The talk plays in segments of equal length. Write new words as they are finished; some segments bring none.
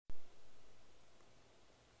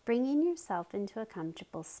bringing yourself into a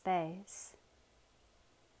comfortable space.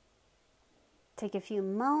 Take a few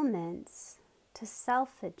moments to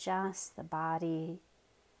self-adjust the body.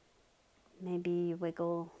 Maybe you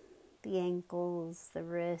wiggle the ankles, the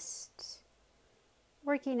wrists,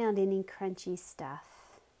 working out any crunchy stuff.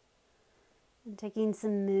 And taking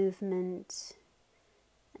some movement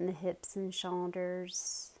in the hips and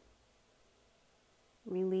shoulders,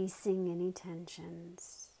 releasing any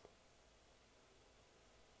tensions.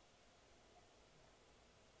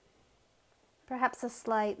 Perhaps a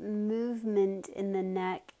slight movement in the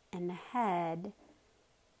neck and head,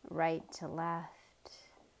 right to left,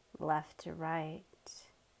 left to right,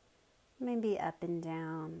 maybe up and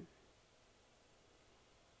down.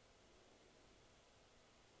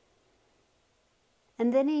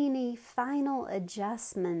 And then any final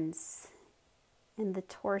adjustments in the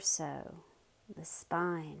torso, the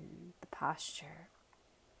spine, the posture.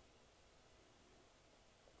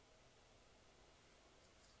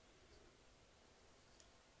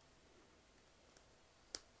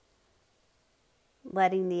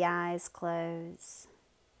 Letting the eyes close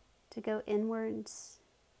to go inwards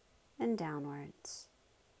and downwards.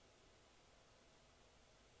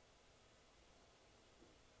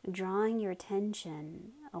 Drawing your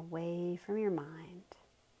attention away from your mind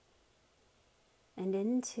and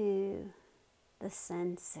into the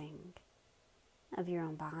sensing of your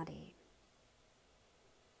own body.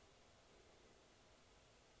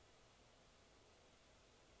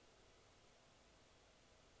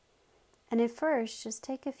 And at first, just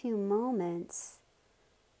take a few moments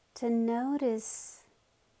to notice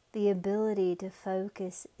the ability to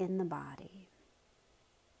focus in the body.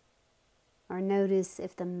 Or notice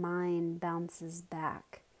if the mind bounces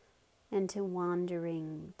back into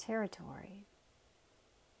wandering territory.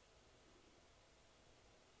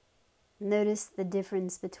 Notice the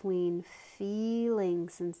difference between feeling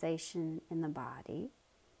sensation in the body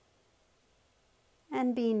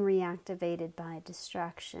and being reactivated by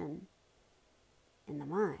distraction in the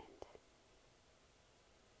mind.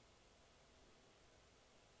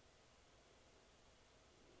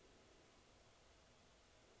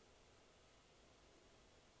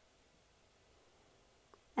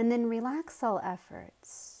 And then relax all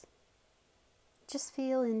efforts. Just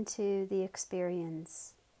feel into the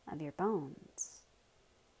experience of your bones.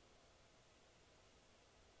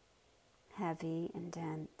 Heavy and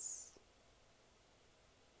dense.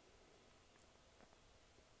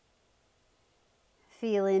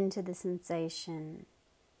 Feel into the sensation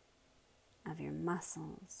of your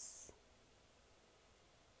muscles.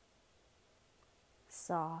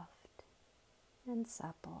 Soft and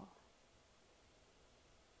supple.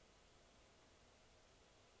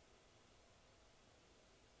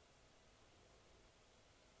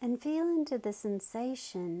 And feel into the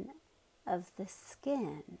sensation of the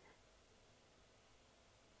skin.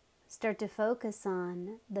 Start to focus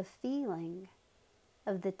on the feeling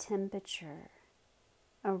of the temperature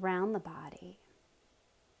around the body.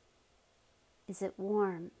 Is it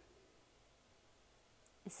warm?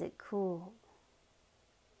 Is it cool?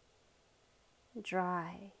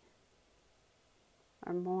 Dry?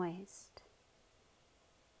 Or moist?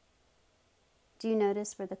 Do you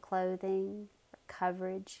notice where the clothing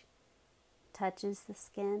coverage touches the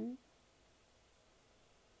skin?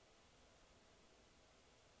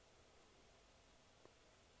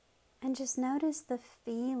 And just notice the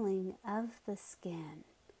feeling of the skin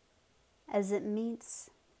as it meets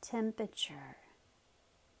temperature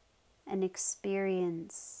and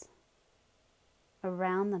experience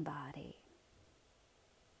around the body.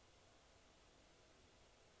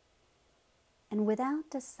 And without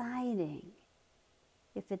deciding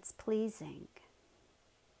if it's pleasing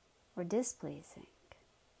or displeasing,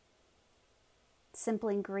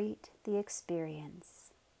 simply greet the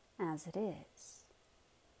experience as it is.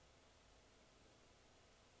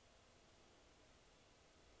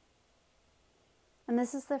 And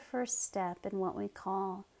this is the first step in what we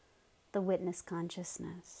call the witness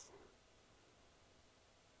consciousness.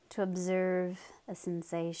 To observe a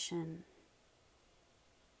sensation,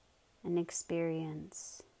 an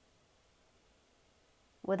experience,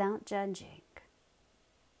 without judging.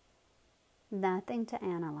 Nothing to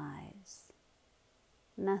analyze,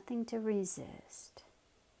 nothing to resist,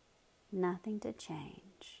 nothing to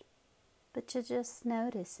change, but to just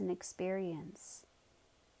notice and experience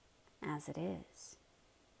as it is.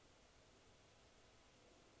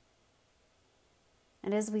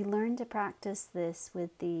 And as we learn to practice this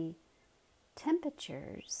with the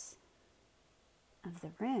temperatures of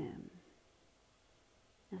the room,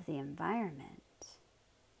 of the environment,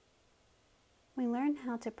 we learn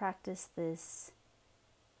how to practice this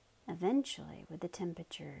of eventually with the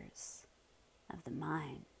temperatures of the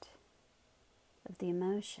mind, of the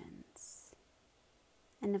emotions,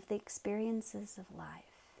 and of the experiences of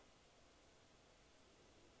life.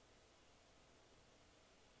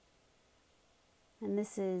 And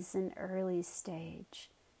this is an early stage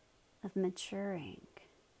of maturing,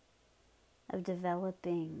 of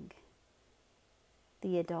developing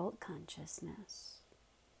the adult consciousness,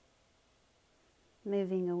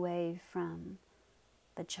 moving away from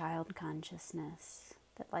the child consciousness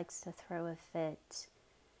that likes to throw a fit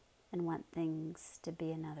and want things to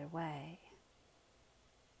be another way.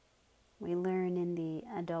 We learn in the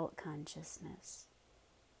adult consciousness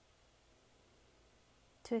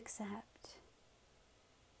to accept,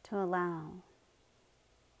 to allow,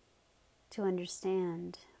 to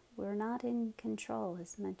understand we're not in control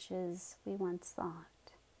as much as we once thought.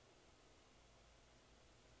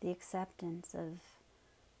 The acceptance of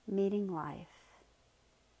meeting life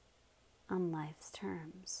on life's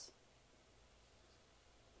terms.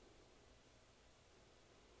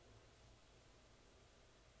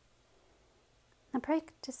 Now,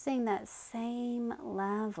 practicing that same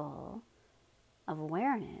level of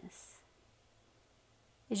awareness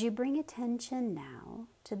as you bring attention now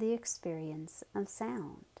to the experience of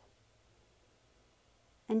sound.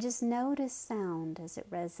 And just notice sound as it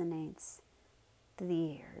resonates through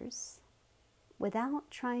the ears without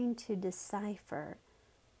trying to decipher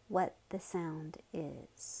what the sound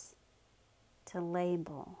is, to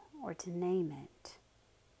label or to name it,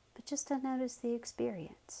 but just to notice the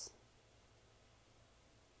experience.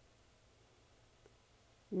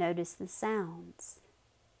 Notice the sounds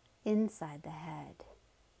inside the head.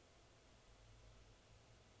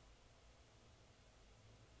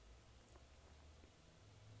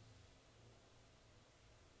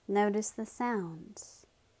 Notice the sounds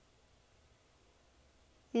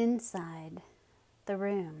inside the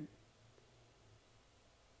room.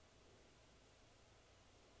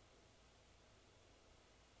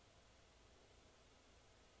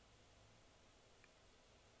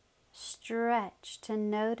 Stretch to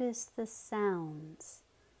notice the sounds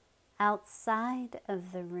outside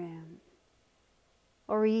of the room,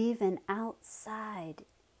 or even outside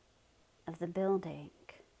of the building.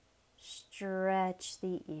 Stretch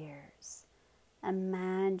the ears.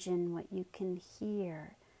 Imagine what you can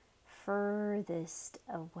hear furthest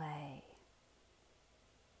away.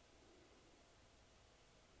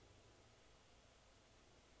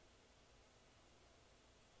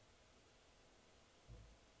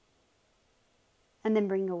 And then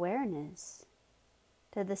bring awareness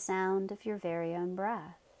to the sound of your very own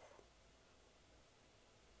breath.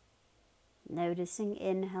 Noticing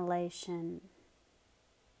inhalation,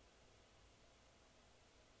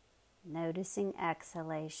 noticing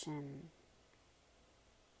exhalation,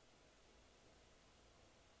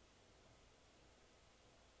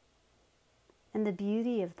 and the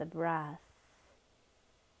beauty of the breath.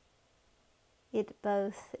 It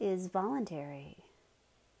both is voluntary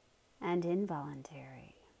and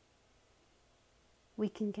involuntary. We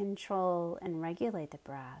can control and regulate the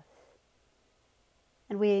breath,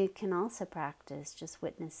 and we can also practice just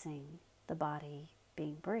witnessing the body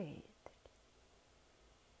being breathed.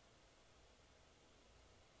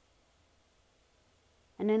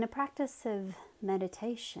 And in a practice of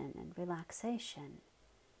meditation and relaxation,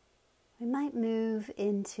 we might move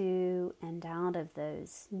into and out of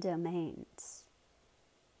those domains,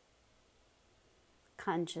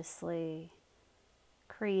 consciously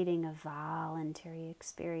creating a voluntary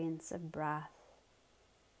experience of breath,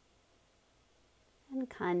 and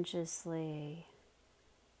consciously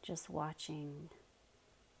just watching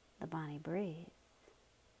the body breathe.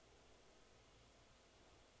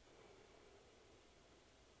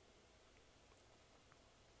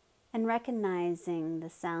 And recognizing the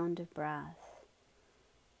sound of breath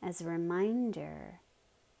as a reminder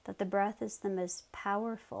that the breath is the most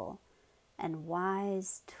powerful and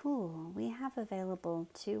wise tool we have available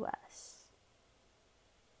to us.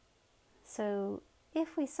 So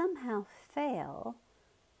if we somehow fail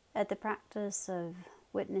at the practice of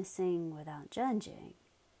witnessing without judging,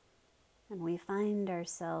 and we find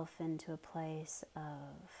ourselves into a place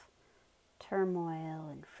of turmoil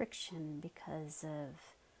and friction because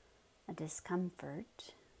of a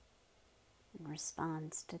discomfort in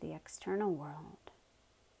response to the external world,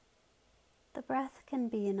 the breath can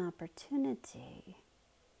be an opportunity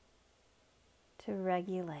to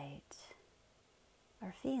regulate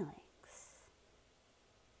our feelings,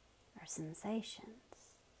 our sensations,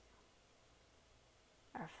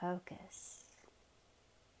 our focus,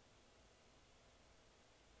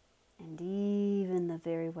 and even the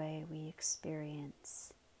very way we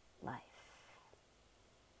experience life.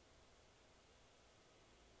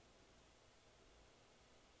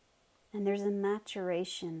 And there's a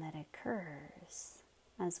maturation that occurs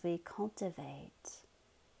as we cultivate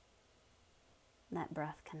that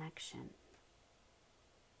breath connection,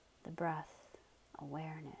 the breath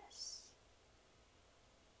awareness.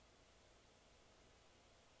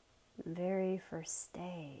 The very first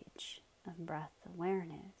stage of breath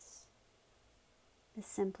awareness is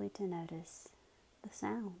simply to notice the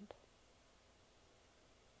sound.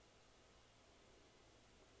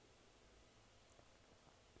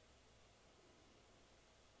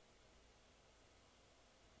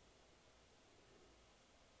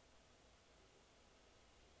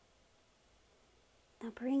 Now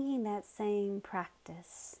bringing that same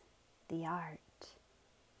practice, the art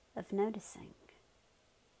of noticing,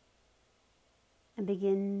 and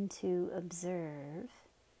begin to observe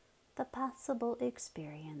the possible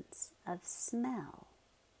experience of smell,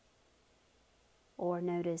 or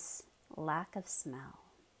notice lack of smell,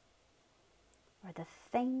 or the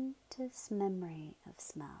faintest memory of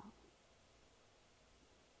smell.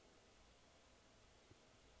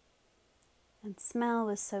 And smell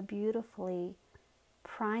was so beautifully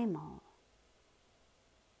primal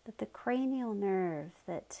that the cranial nerve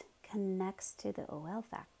that connects to the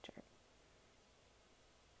olfactor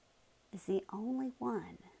is the only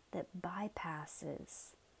one that bypasses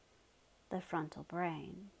the frontal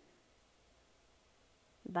brain,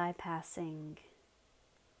 bypassing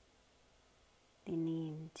the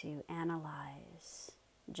need to analyze,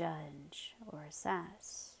 judge, or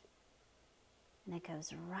assess. And it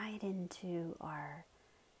goes right into our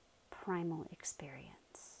primal experience.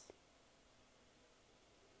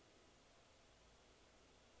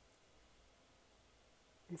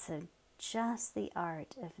 And so just the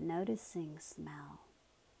art of noticing smell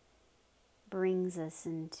brings us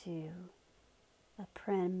into a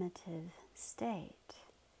primitive state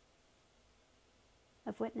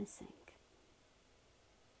of witnessing.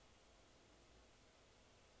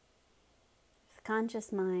 If the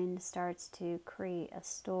conscious mind starts to create a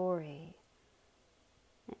story,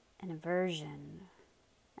 an aversion,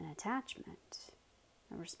 an attachment,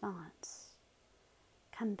 a response,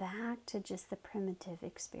 come back to just the primitive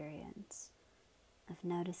experience of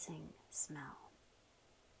noticing smell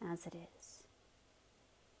as it is.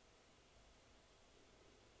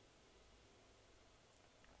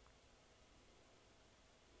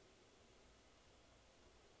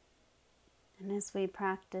 And as we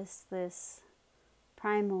practice this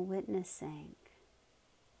primal witnessing,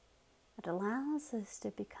 it allows us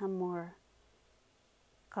to become more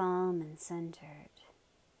calm and centered,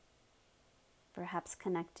 perhaps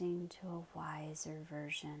connecting to a wiser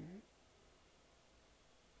version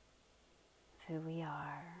of who we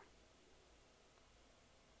are.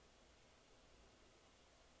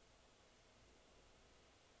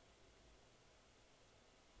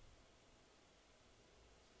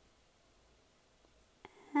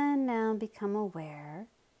 And now become aware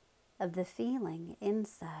of the feeling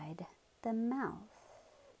inside the mouth.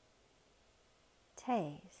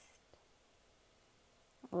 Taste,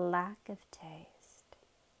 lack of taste,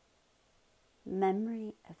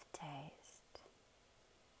 memory of taste,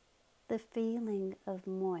 the feeling of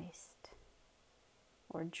moist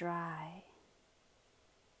or dry,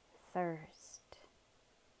 thirst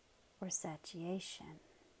or satiation.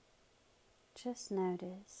 Just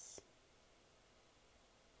notice.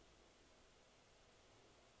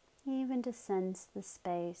 Even to sense the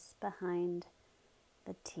space behind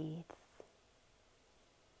the teeth,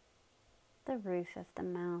 the roof of the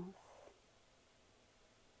mouth,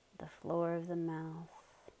 the floor of the mouth,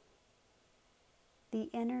 the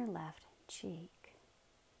inner left cheek,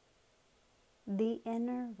 the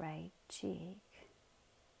inner right cheek,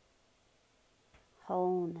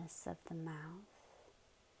 wholeness of the mouth.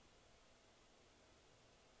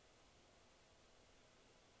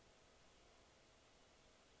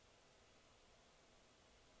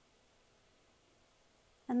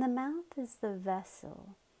 And the mouth is the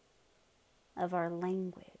vessel of our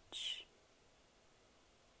language.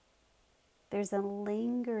 There's a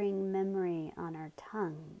lingering memory on our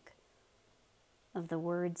tongue of the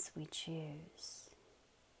words we choose,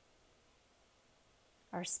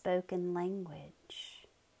 our spoken language,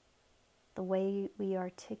 the way we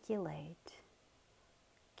articulate,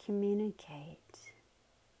 communicate,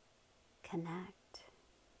 connect.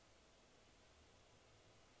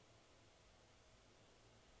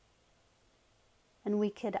 And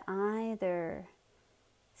we could either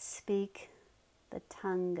speak the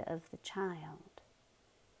tongue of the child,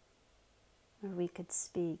 or we could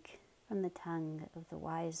speak from the tongue of the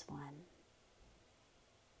wise one.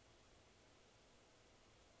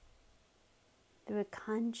 Through a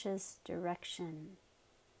conscious direction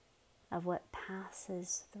of what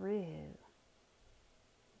passes through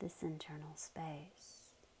this internal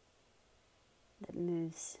space that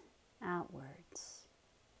moves outwards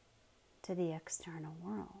to the external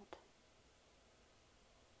world.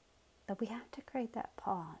 But we have to create that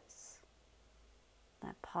pause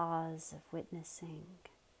of witnessing,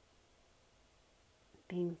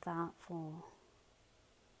 being thoughtful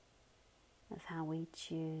of how we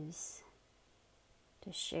choose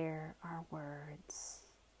to share our words.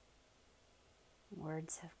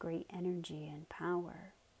 Words have great energy and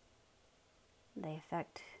power. They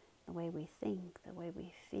affect the way we think, the way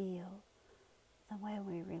we feel, the way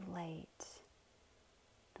we relate,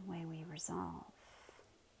 the way we resolve.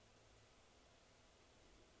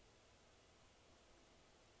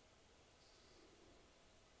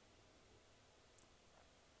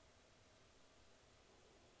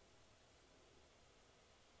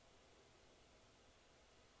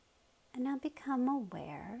 And now become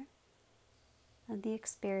aware of the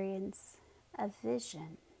experience of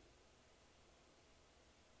vision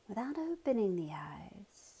without opening the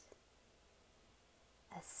eyes.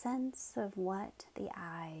 A sense of what the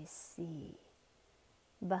eyes see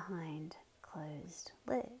behind closed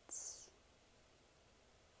lids.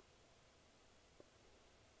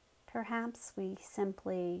 Perhaps we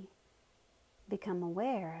simply become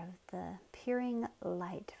aware of the peering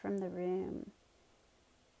light from the room,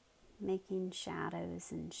 making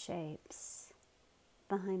shadows and shapes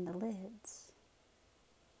behind the lids.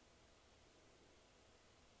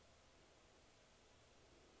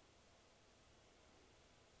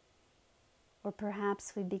 Or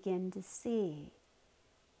perhaps we begin to see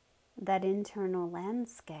that internal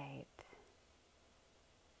landscape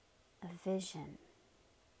of vision,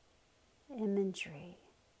 imagery,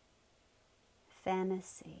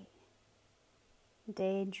 fantasy,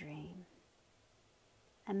 daydream,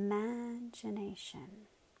 imagination,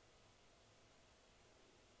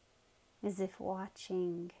 as if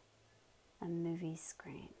watching a movie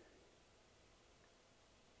screen.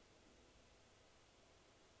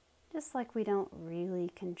 Just like we don't really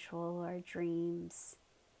control our dreams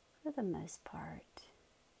for the most part,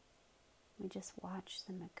 we just watch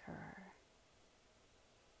them occur.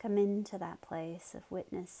 Come into that place of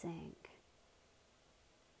witnessing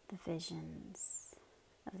the visions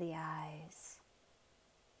of the eyes,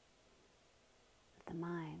 of the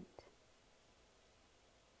mind.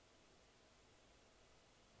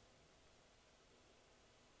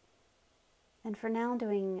 And for now,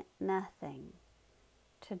 doing nothing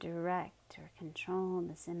to direct or control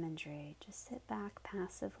this imagery, just sit back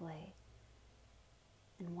passively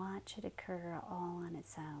and watch it occur all on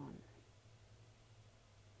its own.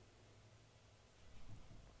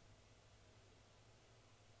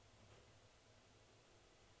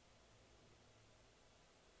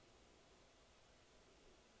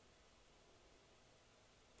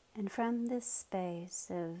 And from this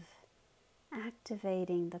space of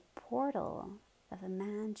activating the portal of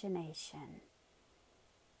imagination,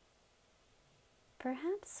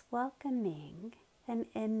 perhaps welcoming an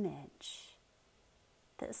image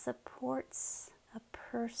that supports a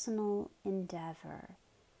personal endeavor,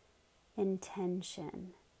 intention,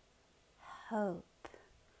 hope,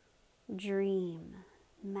 dream,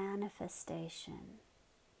 manifestation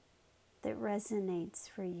that resonates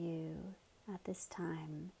for you at this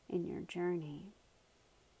time in your journey.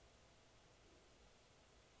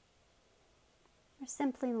 Or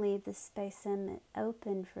simply leave the space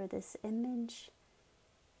open for this image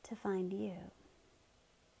to find you.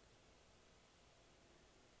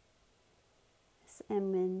 This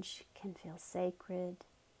image can feel sacred.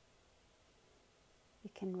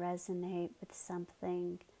 It can resonate with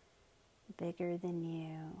something bigger than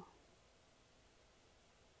you,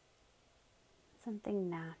 something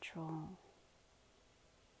natural,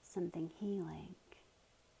 something healing,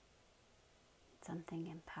 something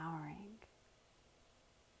empowering.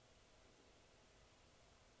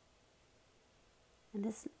 And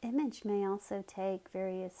this image may also take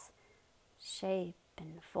various shape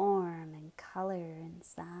and form and color and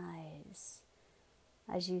size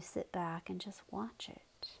as you sit back and just watch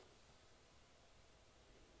it.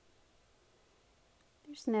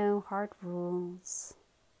 There's no hard rules,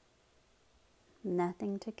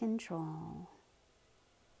 nothing to control,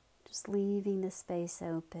 just leaving the space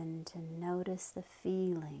open to notice the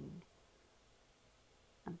feeling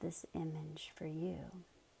of this image for you.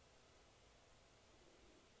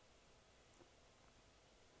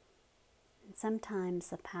 And sometimes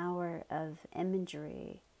the power of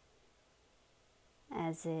imagery,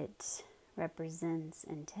 as it represents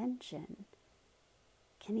intention,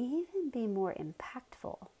 can even be more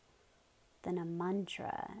impactful than a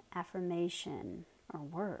mantra, affirmation, or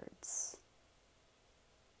words,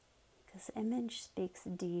 because image speaks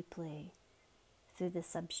deeply through the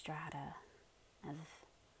substrata of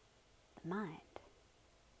the mind.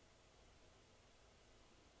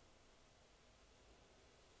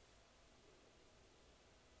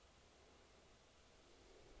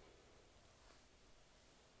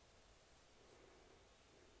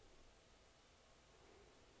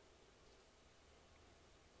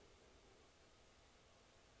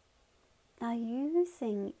 Now,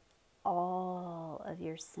 using all of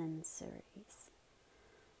your sensories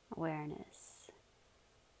awareness,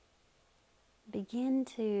 begin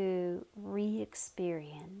to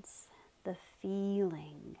re-experience the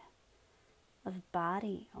feeling of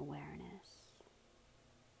body awareness.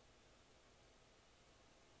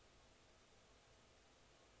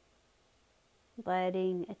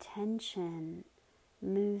 Letting attention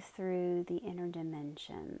move through the inner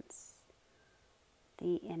dimensions,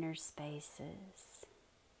 the inner spaces,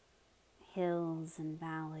 hills and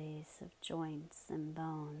valleys of joints and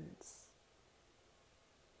bones.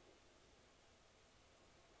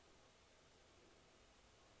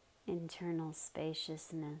 Internal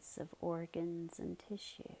spaciousness of organs and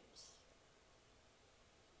tissues.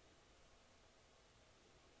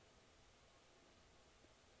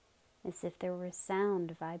 As if there were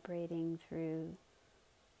sound vibrating through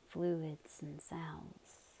fluids and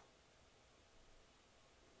cells.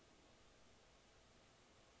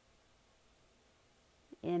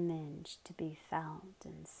 Image to be felt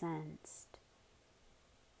and sensed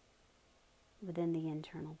within the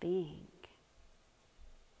internal being.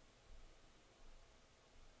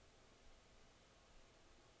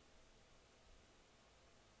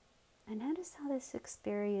 And notice how this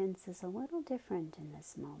experience is a little different in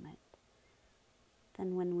this moment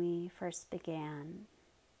than when we first began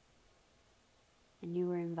and you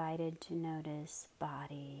were invited to notice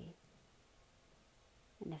body,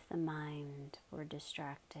 and if the mind were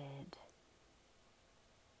distracted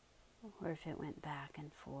or if it went back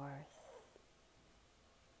and forth.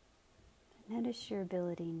 But notice your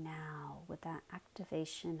ability now with that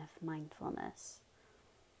activation of mindfulness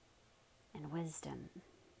and wisdom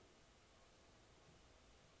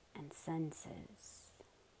and senses.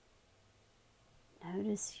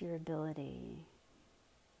 Notice your ability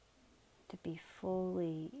to be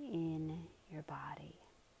fully in your body.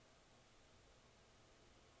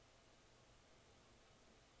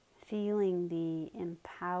 Feeling the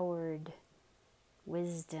empowered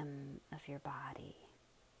wisdom of your body.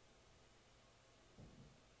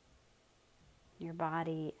 Your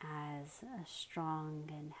body as a strong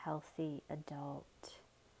and healthy adult,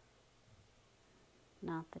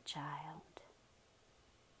 not the child,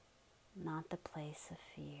 not the place of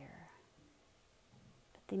fear,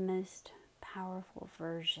 but the most powerful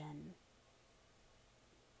version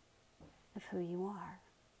of who you are.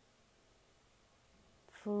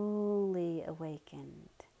 Fully awakened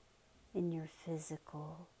in your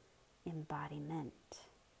physical embodiment.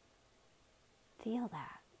 Feel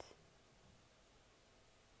that.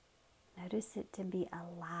 Notice it to be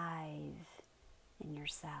alive in your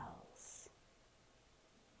cells.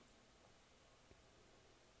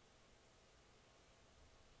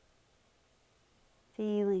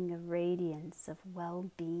 Feeling a radiance of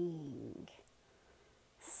well-being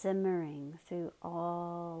simmering through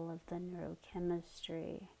all of the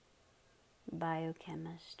neurochemistry,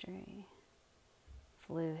 biochemistry,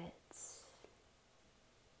 fluids.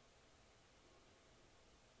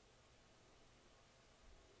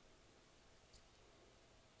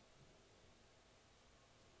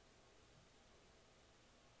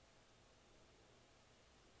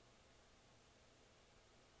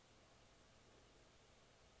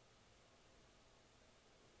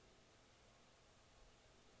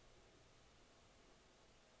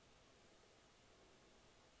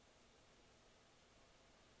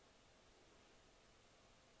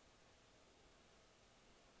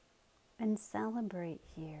 And celebrate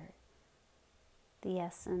here the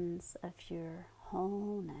essence of your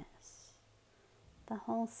wholeness, the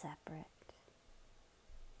whole separate.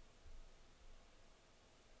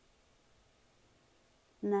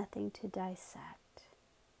 Nothing to dissect,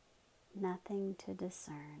 nothing to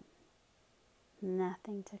discern,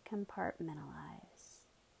 nothing to compartmentalize.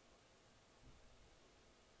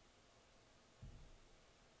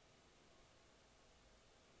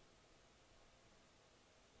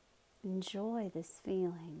 Enjoy this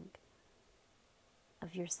feeling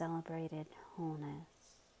of your celebrated wholeness.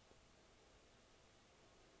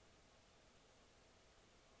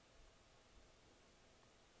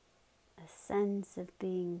 A sense of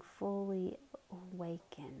being fully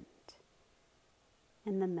awakened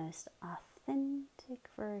in the most authentic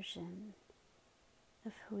version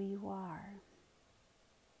of who you are.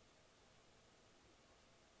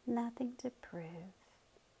 Nothing to prove,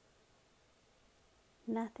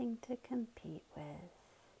 nothing to compete with.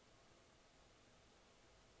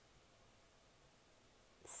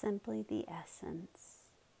 Simply the essence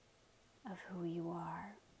of who you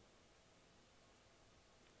are.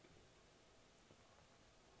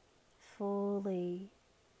 Fully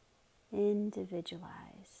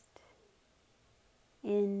individualized,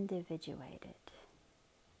 individuated.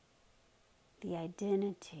 The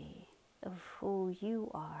identity of who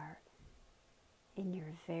you are in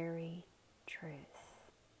your very truth.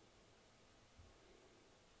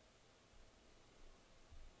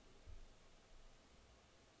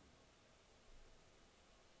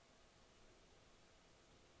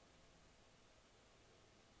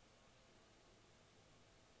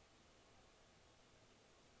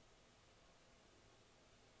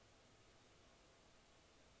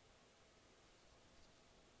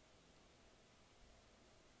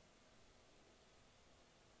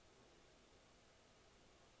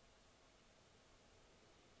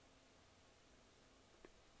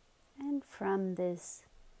 And from this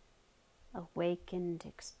awakened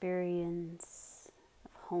experience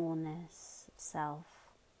of wholeness, of self,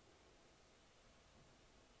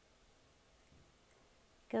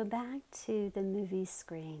 go back to the movie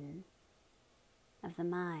screen of the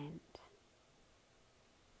mind,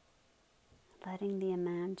 letting the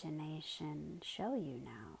imagination show you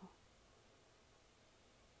now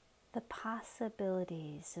the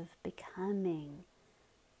possibilities of becoming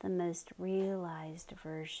the most realized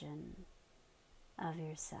version of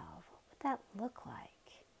yourself. What would that look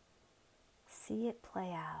like? See it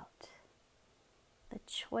play out. The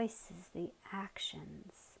choices, the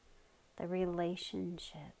actions, the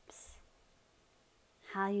relationships,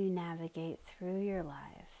 how you navigate through your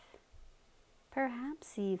life.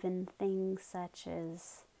 Perhaps even things such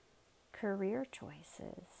as career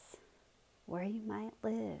choices, where you might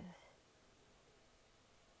live,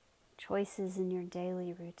 choices in your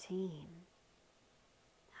daily routine,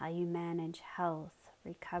 how you manage health,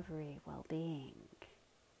 recovery, well-being.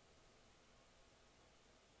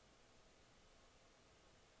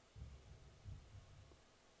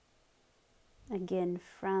 Again,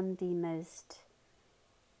 from the most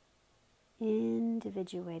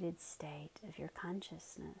individuated state of your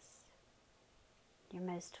consciousness, your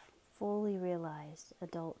most fully realized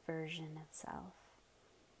adult version of self.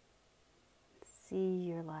 See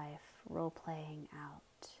your life role-playing out.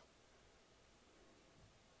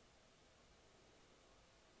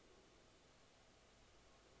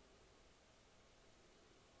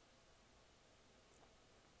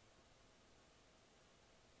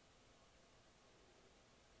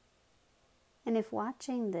 And if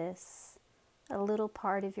watching this, a little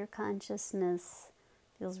part of your consciousness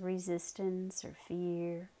feels resistance or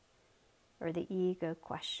fear, or the ego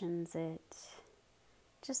questions it,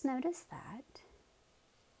 just notice that.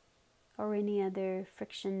 Or any other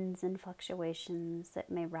frictions and fluctuations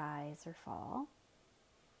that may rise or fall.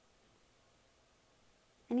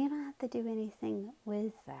 And you don't have to do anything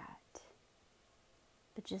with that,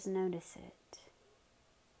 but just notice it.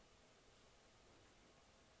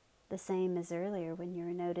 The same as earlier when you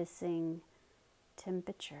were noticing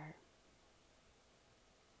temperature.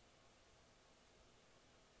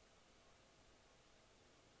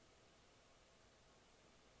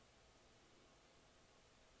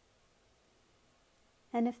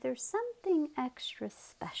 And if there's something extra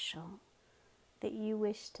special that you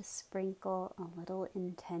wish to sprinkle a little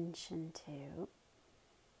intention to,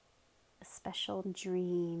 a special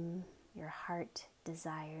dream your heart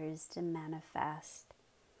desires to manifest,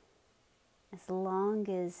 as long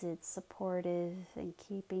as it's supportive and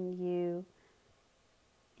keeping you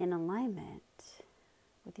in alignment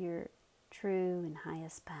with your true and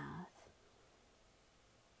highest path,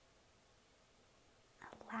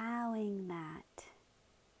 allowing that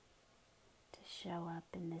to show up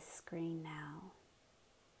in this screen now.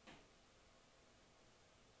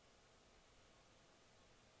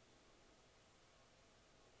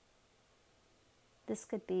 This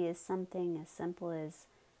could be as something as simple as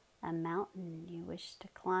a mountain you wish to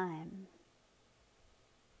climb,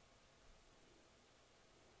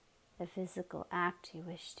 a physical act you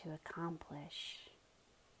wish to accomplish,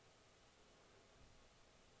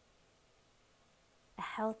 a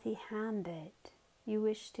healthy habit you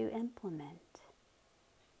wish to implement,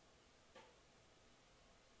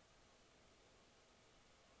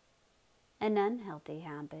 an unhealthy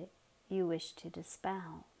habit you wish to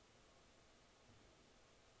dispel,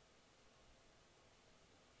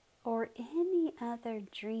 or any other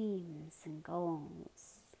dreams and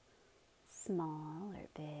goals, small or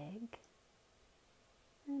big,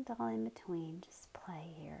 all in between. Just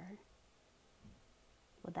play here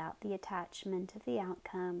without the attachment of the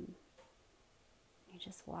outcome. You're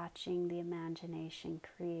just watching the imagination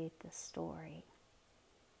create the story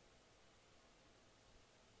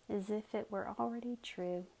as if it were already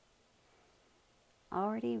true,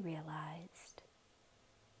 already realized,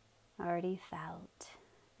 already felt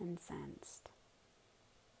and sensed.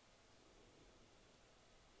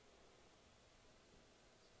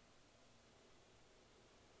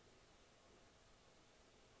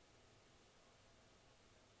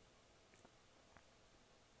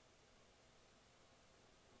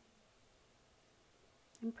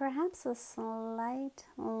 And perhaps a slight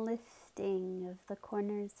lifting of the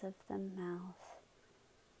corners of the mouth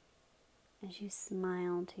as you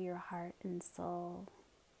smile to your heart and soul,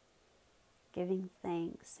 giving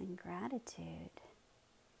thanks and gratitude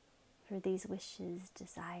for these wishes,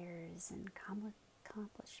 desires, and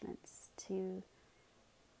accomplishments to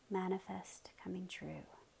manifest coming true.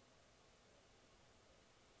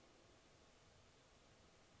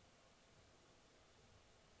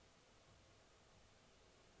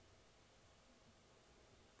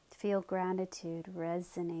 Feel gratitude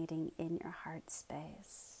resonating in your heart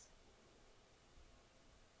space.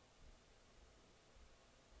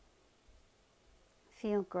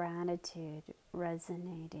 Feel gratitude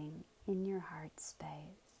resonating in your heart space.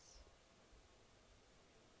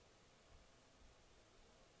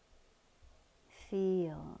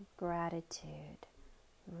 Feel gratitude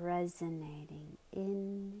resonating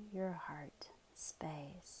in your heart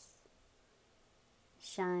space,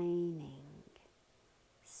 shining,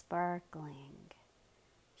 sparkling,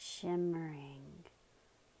 shimmering,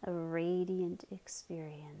 a radiant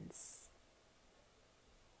experience.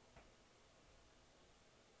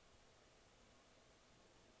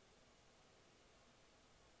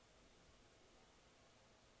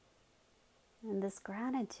 And this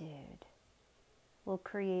gratitude will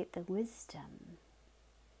create the wisdom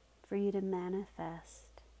for you to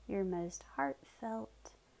manifest your most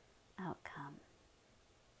heartfelt outcome.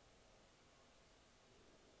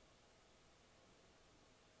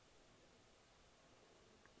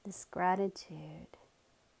 This gratitude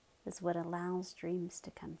is what allows dreams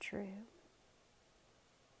to come true,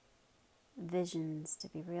 visions to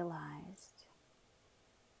be realized.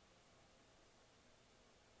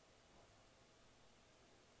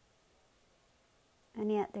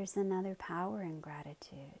 And yet there's another power in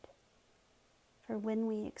gratitude. For when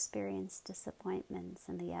we experience disappointments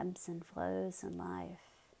and the ebbs and flows in life,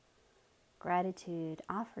 gratitude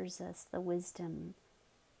offers us the wisdom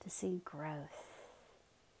to see growth,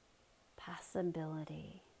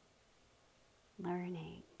 possibility,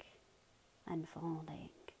 learning, unfolding.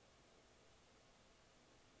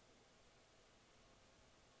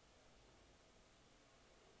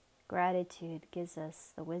 Gratitude gives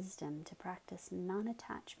us the wisdom to practice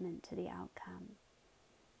non-attachment to the outcome,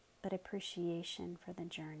 but appreciation for the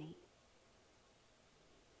journey.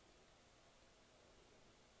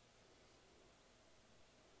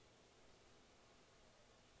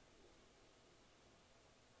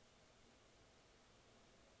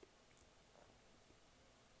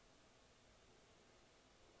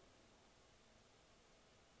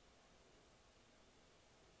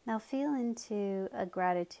 Now feel into a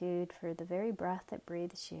gratitude for the very breath that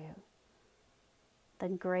breathes you, the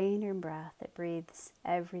greater breath that breathes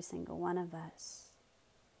every single one of us,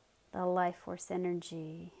 the life force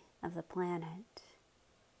energy of the planet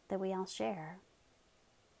that we all share.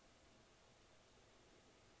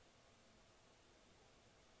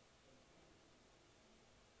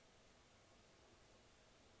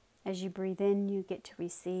 As you breathe in, you get to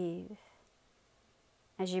receive.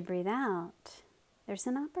 As you breathe out, there's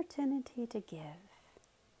an opportunity to give.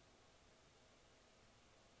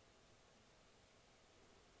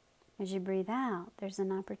 As you breathe out, there's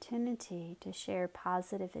an opportunity to share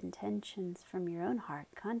positive intentions from your own heart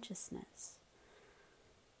consciousness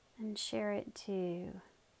and share it to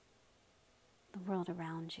the world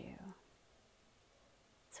around you.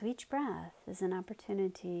 So each breath is an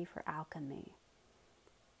opportunity for alchemy,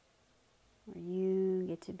 where you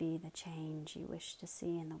get to be the change you wish to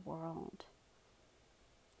see in the world.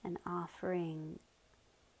 An offering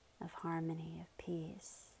of harmony, of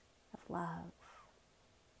peace, of love,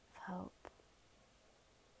 of hope,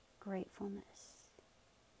 gratefulness,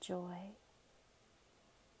 joy.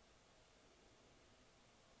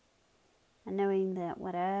 And knowing that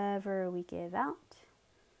whatever we give out,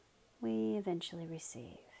 we eventually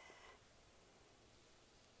receive.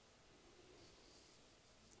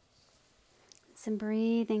 So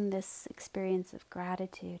breathing this experience of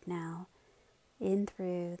gratitude now in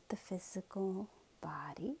through the physical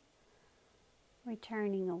body,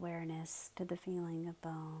 Returning awareness to the feeling of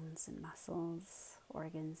bones and muscles,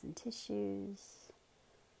 organs and tissues,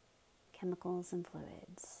 chemicals and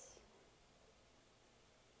fluids.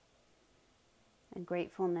 And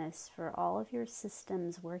gratefulness for all of your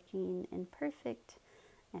systems working in perfect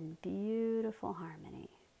and beautiful harmony.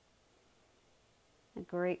 A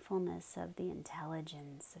gratefulness of the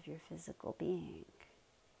intelligence of your physical being.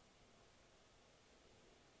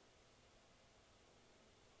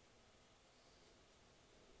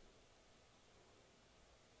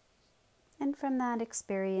 And from that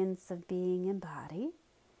experience of being in body,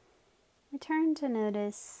 return to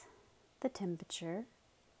notice the temperature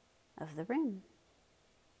of the room.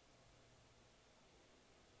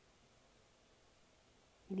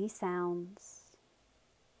 Any sounds,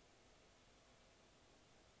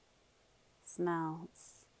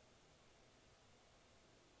 smells,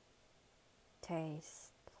 taste,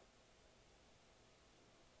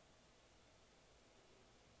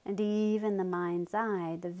 and even the mind's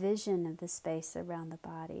eye, the vision of the space around the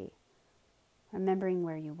body, remembering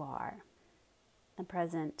where you are, the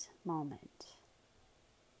present moment,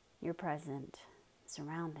 your present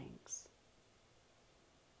surroundings.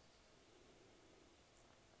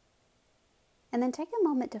 And then take a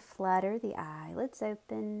moment to flutter the eyelids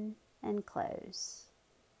open and close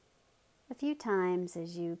a few times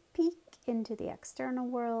as you peek into the external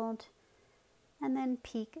world and then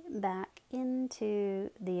peek back into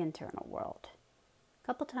the internal world. A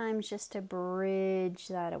couple times just to bridge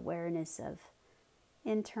that awareness of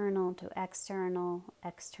internal to external,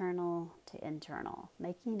 external to internal,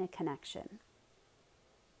 making a connection.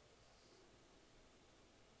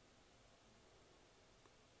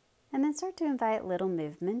 And then start to invite little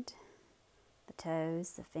movement, the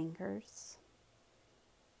toes, the fingers,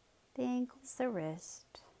 the ankles, the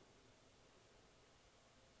wrist.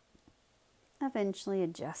 Eventually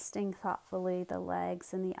adjusting thoughtfully the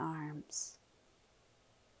legs and the arms.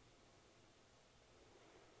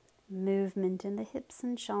 Movement in the hips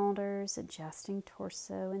and shoulders, adjusting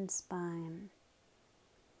torso and spine.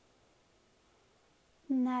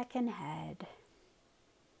 Neck and head.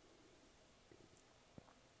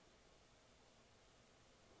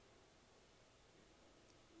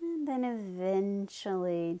 And then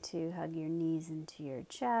eventually to hug your knees into your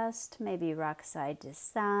chest, maybe rock side to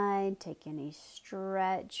side, take any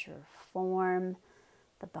stretch or form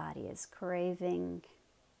the body is craving.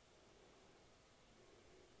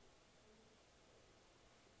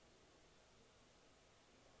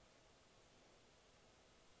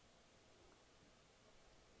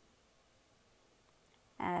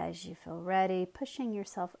 As you feel ready, pushing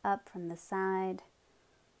yourself up from the side,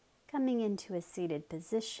 coming into a seated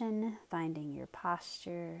position, finding your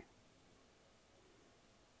posture.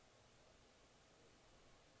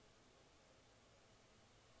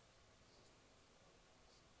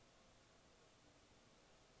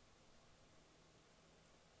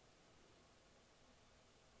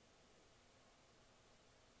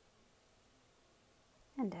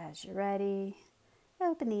 And as you're ready,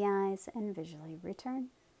 open the eyes and visually return.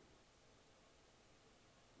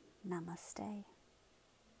 Namaste.